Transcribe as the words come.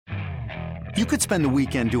You could spend the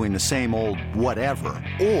weekend doing the same old whatever,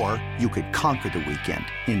 or you could conquer the weekend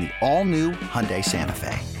in the all-new Hyundai Santa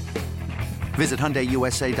Fe. Visit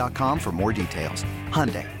HyundaiUSA.com for more details.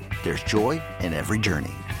 Hyundai, there's joy in every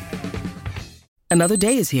journey. Another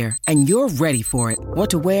day is here, and you're ready for it. What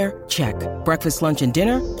to wear? Check. Breakfast, lunch, and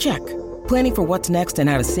dinner? Check. Planning for what's next and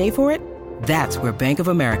how to save for it? That's where Bank of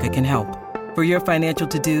America can help. For your financial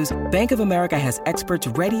to-dos, Bank of America has experts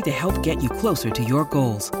ready to help get you closer to your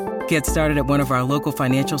goals. Get started at one of our local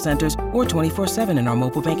financial centers or 24/7 in our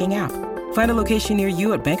mobile banking app. Find a location near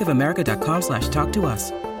you at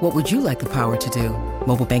bankofamerica.com/talktous. What would you like the power to do?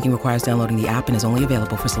 Mobile banking requires downloading the app and is only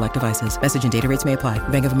available for select devices. Message and data rates may apply.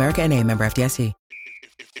 Bank of America N.A., member FDIC.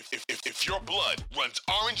 If your blood runs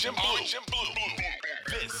orange and blue,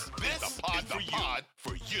 this is the pod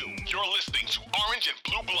for you. You're listening to Orange and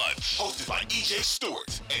Blue Bloods, hosted by EJ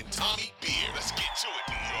Stewart and Tommy Beer. Let's get to it,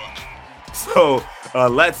 New York. So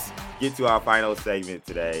let's get to our final segment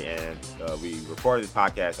today. And we recorded this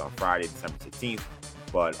podcast on Friday, December 16th.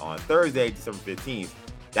 But on Thursday, December 15th,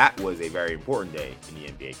 that was a very important day in the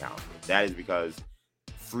NBA calendar. That is because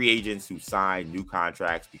free agents who sign new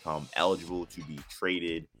contracts become eligible to be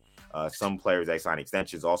traded. Some players that sign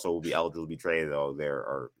extensions also will be eligible to be traded, though there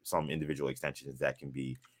are some individual extensions that can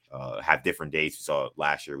be have different dates. We saw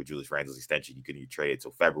last year with Julius Randle's extension, you couldn't be traded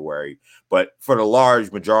till February. But for the large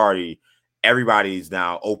majority, everybody's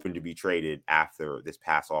now open to be traded after this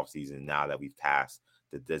past offseason, now that we've passed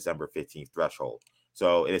the December 15th threshold.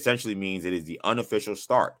 So it essentially means it is the unofficial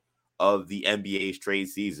start of the NBA's trade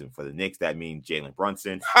season. For the Knicks, that means Jalen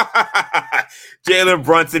Brunson. Jalen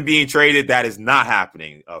Brunson being traded, that is not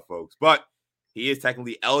happening, folks. But he is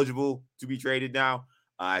technically eligible to be traded now.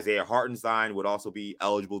 Isaiah Hartenstein would also be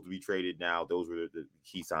eligible to be traded now. Those were the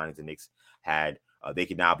key signings the Knicks had. They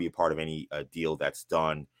can now be a part of any deal that's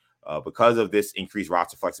done. Because of this increased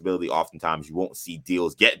roster flexibility, oftentimes you won't see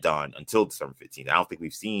deals get done until December 15th. I don't think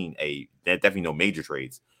we've seen definitely no major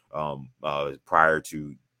trades prior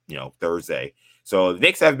to Thursday. So the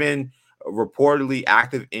Knicks have been reportedly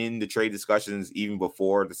active in the trade discussions even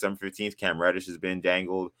before December 15th. Cam Reddish has been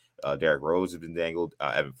dangled. Derrick Rose has been dangled.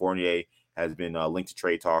 Evan Fournier has been linked to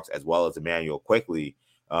trade talks, as well as Emmanuel Quickley.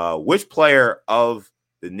 Which player of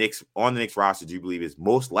the Knicks on the Knicks roster do you believe is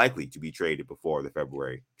most likely to be traded before the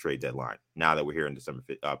February trade deadline, now that we're here in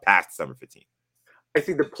past December 15th? I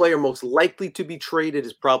think the player most likely to be traded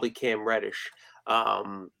is probably Cam Reddish. He's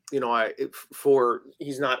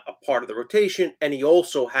not a part of the rotation, and he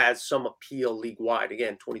also has some appeal league-wide.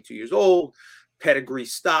 Again, 22 years old, pedigree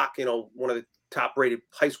stock, one of the top-rated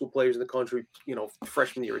high school players in the country,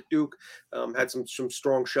 freshman year at Duke, had some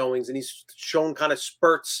strong showings, and he's shown kind of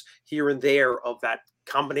spurts here and there of that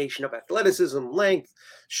combination of athleticism, length,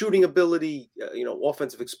 shooting ability,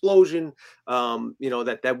 offensive explosion,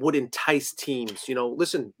 that would entice teams.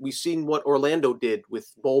 Listen, we've seen what Orlando did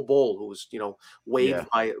with Bol Bol, who was, waived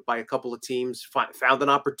by a couple of teams, found an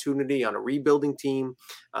opportunity on a rebuilding team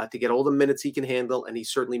to get all the minutes he can handle, and he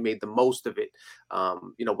certainly made the most of it.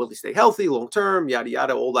 Will he stay healthy long-term, yada,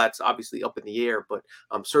 yada, all that's obviously up in the air, but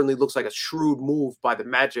certainly looks like a shrewd move by the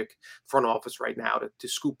Magic front office right now to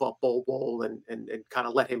scoop up Bol Bol and kind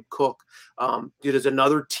of let him cook. There's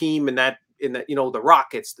another team in that, the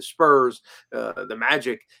Rockets, the Spurs, the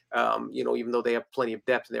Magic, even though they have plenty of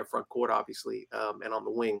depth in their front court, obviously, and on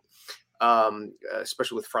the wing,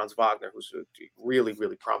 especially with Franz Wagner, who's a really,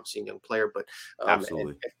 really promising young player, but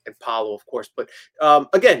absolutely, and Paolo, of course. But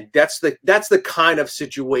again, that's the kind of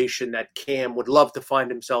situation that Cam would love to find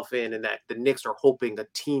himself in, and that the Knicks are hoping a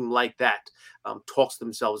team like that talks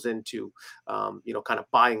themselves into, kind of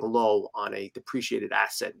buying low on a depreciated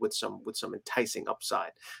asset with some enticing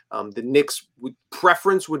upside. The Knicks'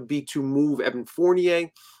 preference would be to move Evan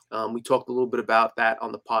Fournier. We talked a little bit about that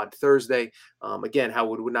on the pod Thursday. Again,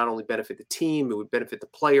 how it would not only benefit the team, it would benefit the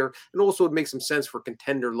player, and also it makes some sense for a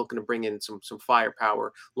contender looking to bring in some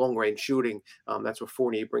firepower, long-range shooting. That's what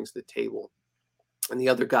Fournier brings to the table. And the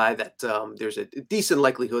other guy that there's a decent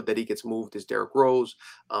likelihood that he gets moved is Derrick Rose.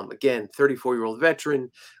 Again, 34-year-old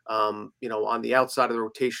veteran, on the outside of the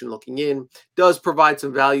rotation looking in, does provide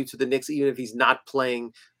some value to the Knicks, even if he's not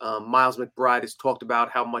playing. Miles McBride has talked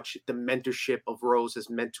about how much the mentorship of Rose has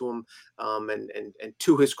meant to him. And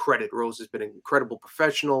to his credit, Rose has been an incredible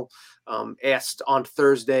professional. Asked on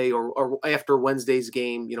Thursday or after Wednesday's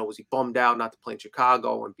game, was he bummed out not to play in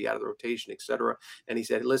Chicago and be out of the rotation, et cetera. And he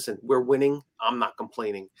said, listen, we're winning. I'm not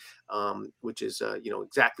complaining, which is,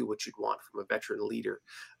 exactly what you'd want from a veteran leader.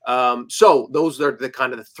 So those are the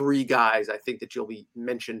kind of the three guys I think that you'll be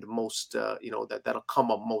mentioned most, that'll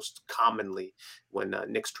come up most commonly when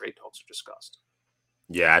Knicks trade talks are discussed.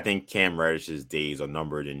 Yeah, I think Cam Reddish's days are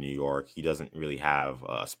numbered in New York. He doesn't really have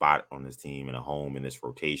a spot on his team and a home in this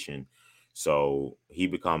rotation. So he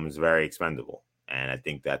becomes very expendable. And I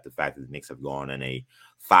think that the fact that the Knicks have gone on a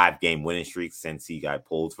 5-game winning streak since he got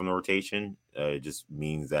pulled from the rotation just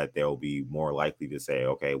means that they'll be more likely to say,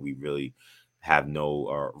 okay, we really have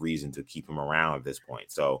no reason to keep him around at this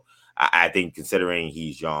point. So I think considering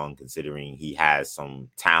he's young, considering he has some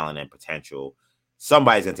talent and potential,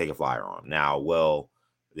 somebody's going to take a flyer on him. Now, will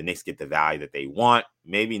the Knicks get the value that they want?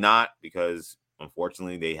 Maybe not, because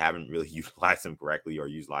unfortunately they haven't really utilized him correctly or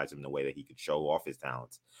utilized him in a way that he could show off his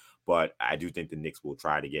talents. But I do think the Knicks will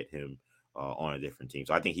try to get him on a different team.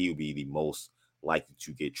 So I think he will be the most likely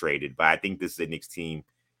to get traded. But I think this is a Knicks team.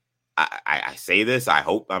 I say this, I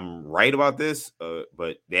hope I'm right about this,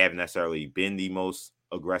 but they haven't necessarily been the most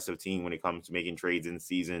aggressive team when it comes to making trades in the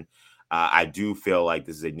season. I do feel like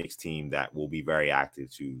this is a Knicks team that will be very active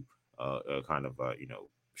to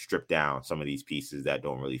strip down some of these pieces that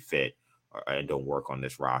don't really fit and don't work on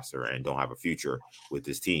this roster and don't have a future with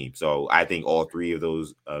this team. So I think all three of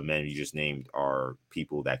those men you just named are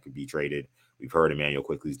people that could be traded. We've heard Emmanuel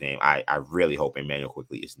Quickley's name. I really hope Emmanuel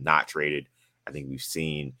Quickley is not traded. I think we've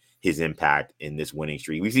seen his impact in this winning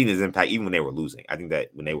streak. We've seen his impact even when they were losing. I think that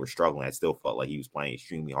when they were struggling, I still felt like he was playing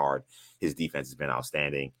extremely hard. His defense has been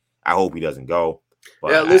outstanding. I hope he doesn't go,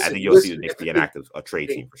 but I think you'll see the Knicks be a trade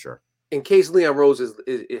team for sure. In case Leon Rose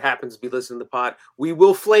it happens to be listening to the pod, we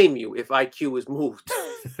will flame you if IQ is moved.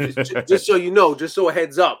 just so you know, just so a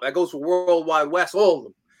heads up. That goes for World Wide West, all of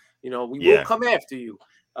them. We will come after you.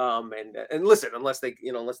 And listen, unless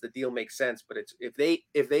the deal makes sense, but it's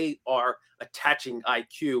if they are attaching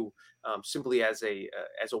IQ simply as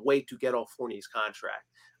a way to get off Fournier's contract,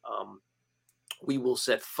 we will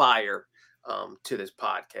set fire to this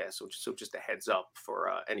podcast. So just a heads up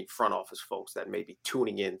for any front office folks that may be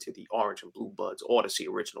tuning in to the Orange and Blue Buds Odyssey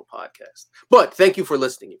original podcast. But thank you for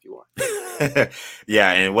listening if you are.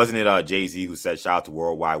 Yeah, and wasn't it Jay-Z who said, shout out to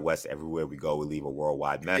Worldwide West, everywhere we go, we leave a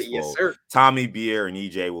worldwide mess. Yes, sir. Tommy Beer and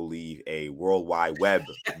EJ will leave a worldwide web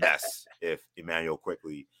mess if Emmanuel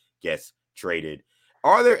Quickley gets traded.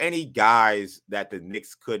 Are there any guys that the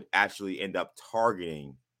Knicks could actually end up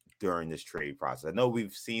targeting during this trade process? I know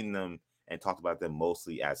we've seen them and talked about them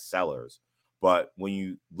mostly as sellers. But when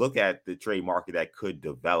you look at the trade market that could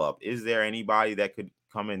develop, is there anybody that could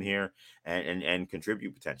come in here and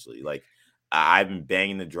contribute potentially? Like, I've been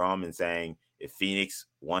banging the drum and saying if Phoenix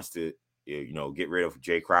wants to, get rid of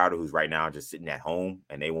Jay Crowder, who's right now just sitting at home,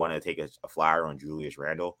 and they want to take a flyer on Julius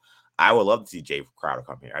Randle, I would love to see Jay Crowder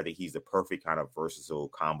come here. I think he's the perfect kind of versatile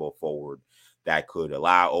combo forward that could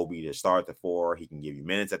allow Obi to start the 4. He can give you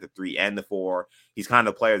minutes at the 3 and the 4. He's kind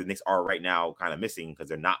of the player the Knicks are right now kind of missing because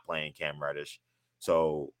they're not playing Cam Reddish.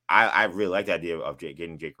 So I really like the idea of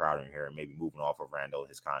getting Jay Crowder in here and maybe moving off of Randall,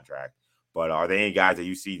 his contract. But are there any guys that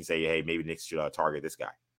you see and say, hey, maybe Knicks should target this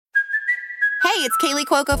guy? Hey, it's Kaylee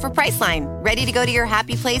Cuoco for Priceline. Ready to go to your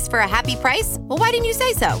happy place for a happy price? Well, why didn't you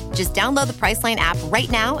say so? Just download the Priceline app right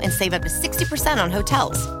now and save up to 60% on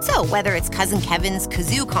hotels. So whether it's Cousin Kevin's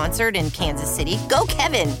Kazoo Concert in Kansas City, go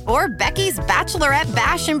Kevin, or Becky's Bachelorette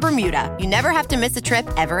Bash in Bermuda, you never have to miss a trip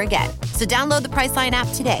ever again. So download the Priceline app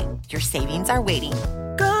today. Your savings are waiting.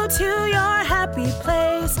 Go to your happy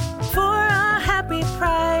place for a happy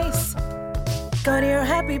price. Go to your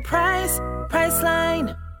happy price,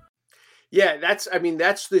 Priceline. Yeah, that's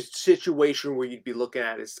the situation where you'd be looking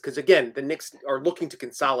at is because, again, the Knicks are looking to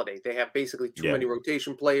consolidate. They have basically too many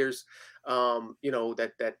rotation players,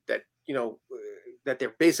 that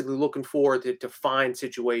they're basically looking for to find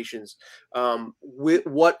situations.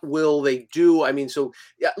 What will they do?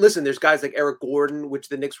 Listen, there's guys like Eric Gordon, which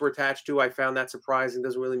the Knicks were attached to. I found that surprising.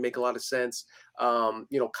 Doesn't really make a lot of sense.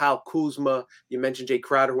 Kyle Kuzma, you mentioned Jay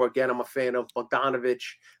Crowder, who, again, I'm a fan of,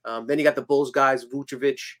 Bogdanovich. Then you got the Bulls guys,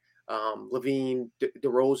 Vucevic, Levine,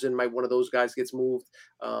 DeRozan, one of those guys gets moved.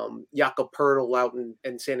 Jakob Poeltl out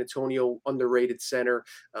in San Antonio, underrated center.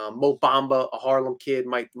 Mo Bamba, a Harlem kid,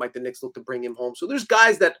 might the Knicks look to bring him home. So there's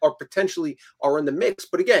guys that are potentially in the mix.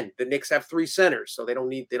 But again, the Knicks have 3 centers, so they don't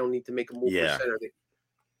need to make a move for center.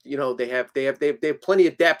 They have plenty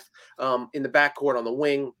of depth in the backcourt on the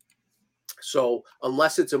wing. So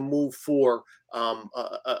unless it's a move for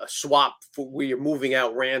a swap for where you're moving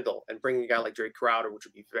out Randall and bringing a guy like Jay Crowder, which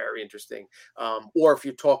would be very interesting. Or if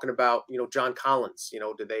you're talking about, John Collins,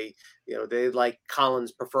 do they like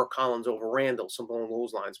Collins, prefer Collins over Randall, something along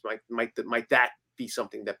those lines. Might that be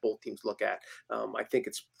something that both teams look at. I think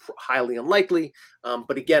it's highly unlikely.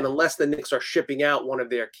 But again, unless the Knicks are shipping out one of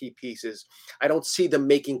their key pieces, I don't see them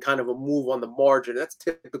making kind of a move on the margin. That's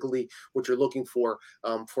typically what you're looking for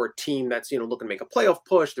a team that's, looking to make a playoff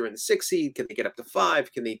push. They're in the 6th seed. Can they get up to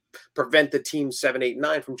 5? Can they prevent the team 7, 8,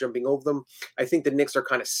 9 from jumping over them? I think the Knicks are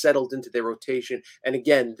kind of settled into their rotation. And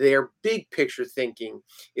again, their big picture thinking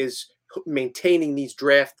is maintaining this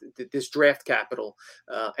draft capital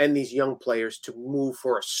and these young players to move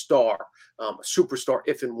for a star, a superstar,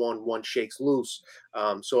 if and one shakes loose.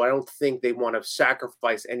 So I don't think they want to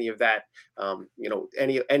sacrifice any of that,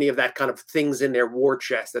 any of that kind of things in their war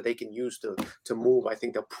chest that they can use to move. I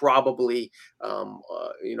think they'll probably,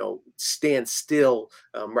 stand still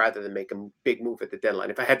rather than make a big move at the deadline.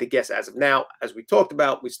 If I had to guess, as of now, as we talked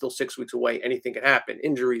about, we're still 6 weeks away. Anything could happen,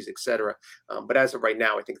 injuries, etc. But as of right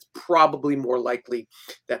now, I think it's probably more likely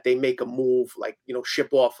that they make a move, like, ship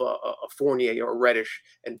off a Fournier or a Reddish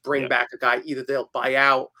and bring back a guy. Either they'll buy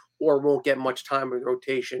out or won't get much time in the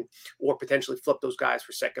rotation, or potentially flip those guys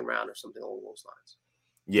for second round or something along those lines.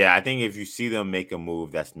 Yeah, I think if you see them make a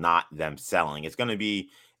move that's not them selling, it's going to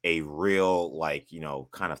be a real,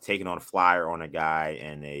 kind of taking on a flyer on a guy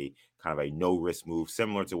and a kind of a no risk move,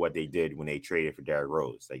 similar to what they did when they traded for Derrick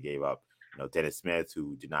Rose. They gave up, Dennis Smith,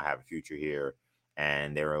 who did not have a future here.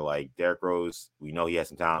 And they were like, Derrick Rose, we know he has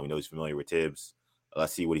some talent. We know he's familiar with Tibbs.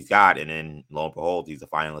 Let's see what he's got. And then lo and behold, he's a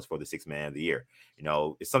finalist for the 6th man of the year.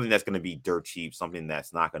 It's something that's going to be dirt cheap, something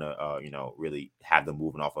that's not going to, really have them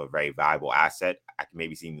moving off a very valuable asset. I can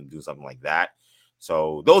maybe see them do something like that.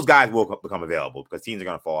 So those guys will become available because teams are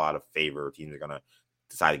going to fall out of favor. Teams are going to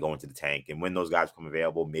decide to go into the tank. And when those guys become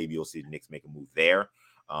available, maybe you'll see the Knicks make a move there.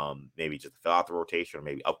 Maybe just fill out the rotation or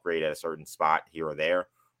maybe upgrade at a certain spot here or there.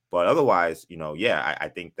 But otherwise,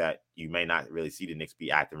 I think that you may not really see the Knicks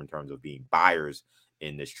be active in terms of being buyers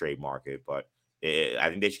in this trade market. But I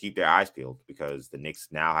think they should keep their eyes peeled because the Knicks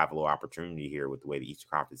now have a little opportunity here with the way the Eastern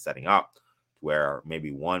Conference is setting up, where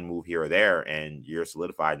maybe one move here or there and you're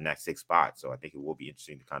solidified in that 6th spot. So I think it will be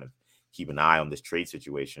interesting to kind of keep an eye on this trade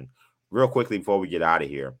situation. Real quickly before we get out of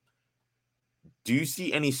here, do you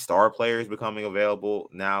see any star players becoming available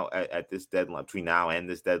now at this deadline, between now and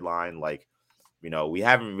this deadline? We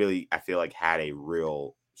haven't really, I feel like, had a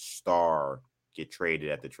real star get traded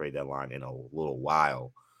at the trade deadline in a little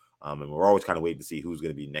while. And we're always kind of waiting to see who's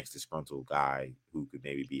going to be next disgruntled guy who could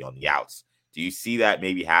maybe be on the outs. Do you see that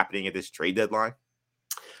maybe happening at this trade deadline?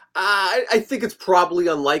 I think it's probably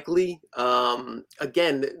unlikely.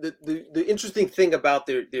 Again, the interesting thing about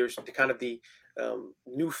there's kind of the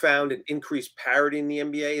newfound and increased parity in the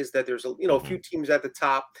NBA is that there's a few teams at the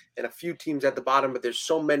top and a few teams at the bottom, but there's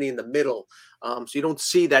so many in the middle. So you don't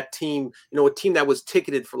see that team, a team that was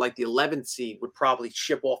ticketed for like the 11th seed would probably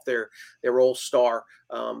ship off their all-star,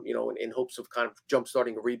 in hopes of kind of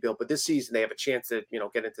jump-starting a rebuild. But this season they have a chance to,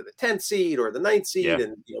 get into the 10th seed or the 9th seed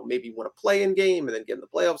and, maybe win a play-in game and then get in the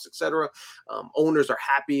playoffs, etc. Owners are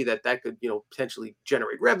happy that could, potentially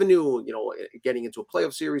generate revenue, getting into a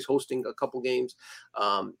playoff series, hosting a couple games.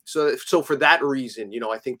 So for that reason,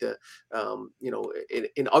 I think that,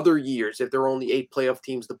 in other years, if there are only 8 playoff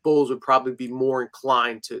teams, the Bulls would probably be more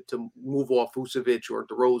inclined to move off Vucevic or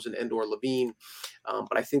DeRozan and or Levine.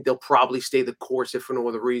 But I think they'll probably stay the course if for no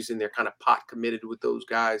other reason. They're kind of pot committed with those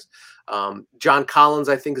guys. John Collins,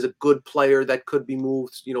 I think, is a good player that could be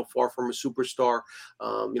moved, far from a superstar.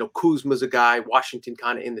 Kuzma's a guy, Washington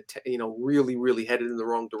kind of in the, really, really headed in the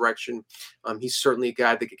wrong direction. He's certainly a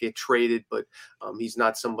guy that could get traded, but he's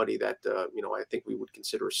not somebody that, I think we would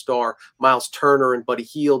consider a star. Miles Turner and Buddy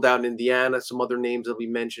Hield out in Indiana, some other names that we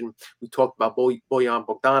mentioned. We talked about Bojan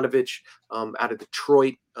Bogdanovic out of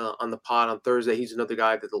Detroit on the pod on Thursday. He's another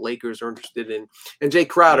guy that the Lakers are interested in. And Jay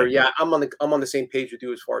Crowder, I'm on the same page with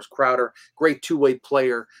you as far as Crowder. Great two-way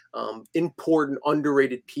player, important,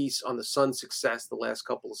 underrated piece on the Suns' success the last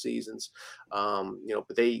couple of seasons.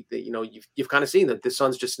 But they you've kind of seen that the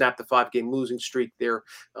Suns just snapped the 5-game losing streak. They're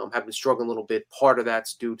have been struggling a little bit. Part of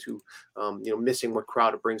that's due to missing what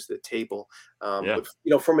Crowder brings to the table. But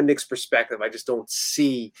from a Knicks perspective, I just don't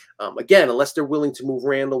see, again, unless they're willing to move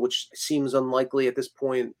Randall, which seems unlikely at this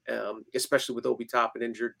point, especially with Obi Toppin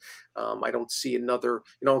injured. I don't see another,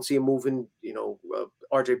 I don't see a move in,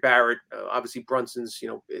 RJ Barrett. Obviously Brunson's,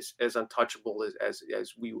 is as untouchable as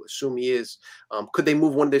we assume he is. Could they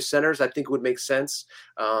move one of their centers? I think it would make sense.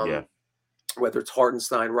 whether it's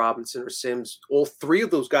Hartenstein, Robinson, or Sims. All three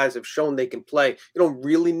of those guys have shown they can play. You don't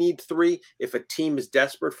really need three if a team is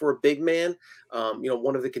desperate for a big man.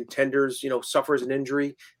 One of the contenders, suffers an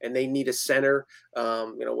injury and they need a center.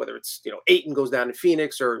 Whether it's, Ayton goes down to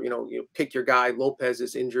Phoenix, or, you pick your guy, Lopez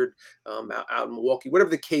is injured out in Milwaukee, whatever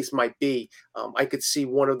the case might be. I could see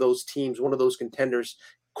one of those teams, one of those contenders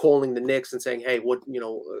calling the Knicks and saying, hey,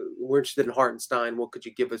 we're interested in Hartenstein. What could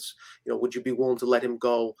you give us? Would you be willing to let him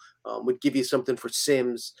go? Would give you something for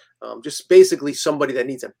Sims. Just basically somebody that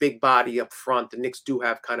needs a big body up front. The Knicks do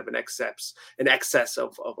have kind of an excess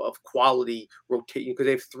of quality rotation, because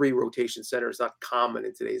they have 3 rotation centers, not common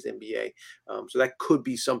in today's NBA. So that could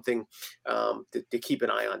be something to keep an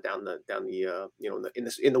eye on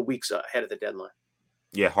in the weeks ahead of the deadline.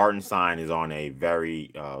 Yeah, Hartenstein is on a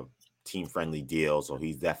very team-friendly deal, so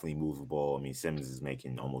he's definitely movable. I mean, Simmons is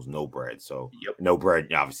making almost no bread, so no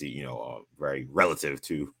bread, obviously, very relative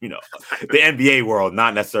to the NBA world,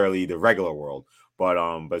 not necessarily the regular world,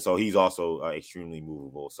 but so he's also extremely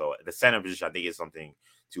movable. So the center position, I think, is something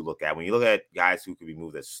to look at. When you look at guys who could be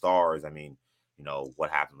moved as stars, I mean, what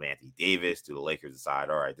happened with Anthony Davis? Do the Lakers decide,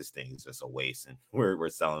 all right, this thing is just a waste and we're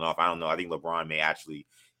selling off? I don't know. I think LeBron may actually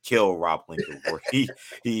kill Rob Pelinka before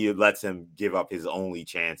he lets him give up his only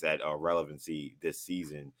chance at relevancy this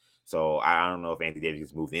season. So I don't know if Anthony Davis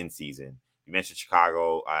gets moved in season. You mentioned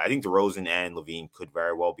Chicago. I think DeRozan and Levine could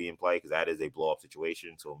very well be in play, because that is a blow-up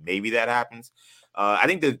situation. So maybe that happens. I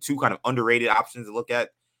think the two kind of underrated options to look at,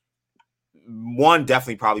 one,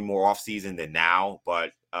 definitely probably more off-season than now,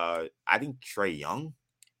 but I think Trae Young,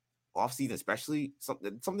 off-season especially,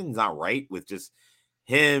 something's not right with just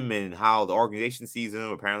him and how the organization sees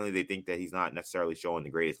him. Apparently they think that he's not necessarily showing the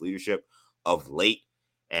greatest leadership of late,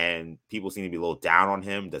 and people seem to be a little down on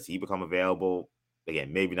him. Does he become available?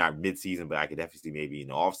 Again, maybe not mid-season, but I could definitely see maybe in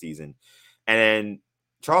the off-season. And then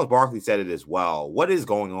Charles Barkley said it as well. What is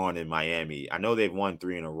going on in Miami? I know they've won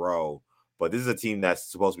 3 in a row, but this is a team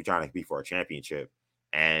that's supposed to be trying to compete for a championship,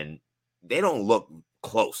 and they don't look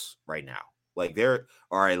close right now. Like, there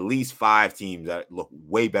are at least 5 teams that look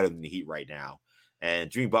way better than the Heat right now.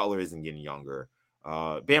 And Jimmy Butler isn't getting younger.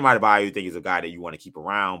 Bam Adebayo, you think, is a guy that you want to keep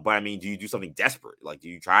around. But, I mean, do you do something desperate? Like, do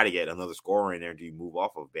you try to get another scorer in there? Do you move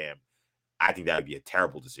off of Bam? I think that would be a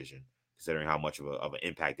terrible decision, considering how much of an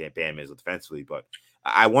impact that Bam is defensively. But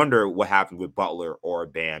I wonder what happened with Butler or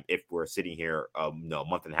Bam if we're sitting here a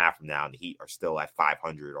month and a half from now and the Heat are still at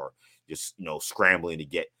 500 or just, scrambling to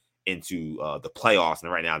get into the playoffs.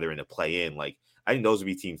 And right now they're in the play-in. Like, I think those would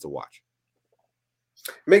be teams to watch.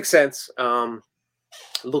 Makes sense.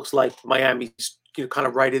 Looks like Miami's kind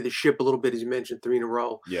of righted the ship a little bit, as you mentioned, 3 in a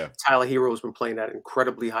row. Yeah, Tyler Hero's been playing at an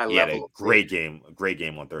incredibly high level. He had a great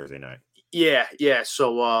game on Thursday night. Yeah.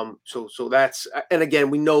 So that's, and again,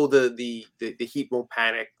 we know the Heat won't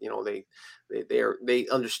panic. They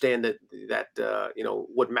understand that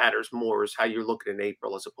what matters more is how you're looking in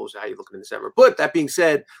April as opposed to how you're looking in December. But that being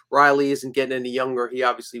said, Riley isn't getting any younger. He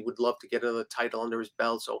obviously would love to get another title under his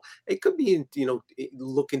belt. So it could be,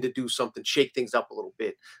 looking to do something, shake things up a little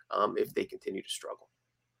bit if they continue to struggle.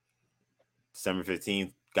 December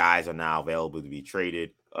 15th, guys are now available to be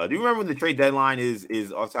traded. Do you remember when the trade deadline is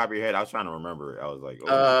off the top of your head? I was trying to remember. I was like,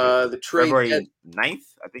 the trade February 9th,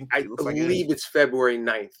 I think. I believe it's February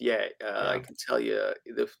 9th. Yeah, I can tell you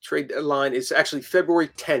the trade deadline is actually February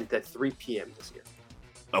 10th at 3 p.m. this year.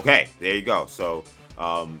 Okay, there you go. So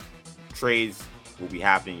trades will be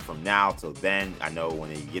happening from now till then. I know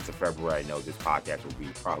when you get to February, I know this podcast will be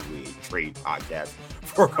probably a trade podcast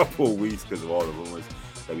for a couple of weeks because of all the rumors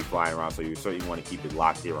that be flying around. So you certainly want to keep it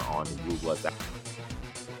locked here on the Blue Bloods.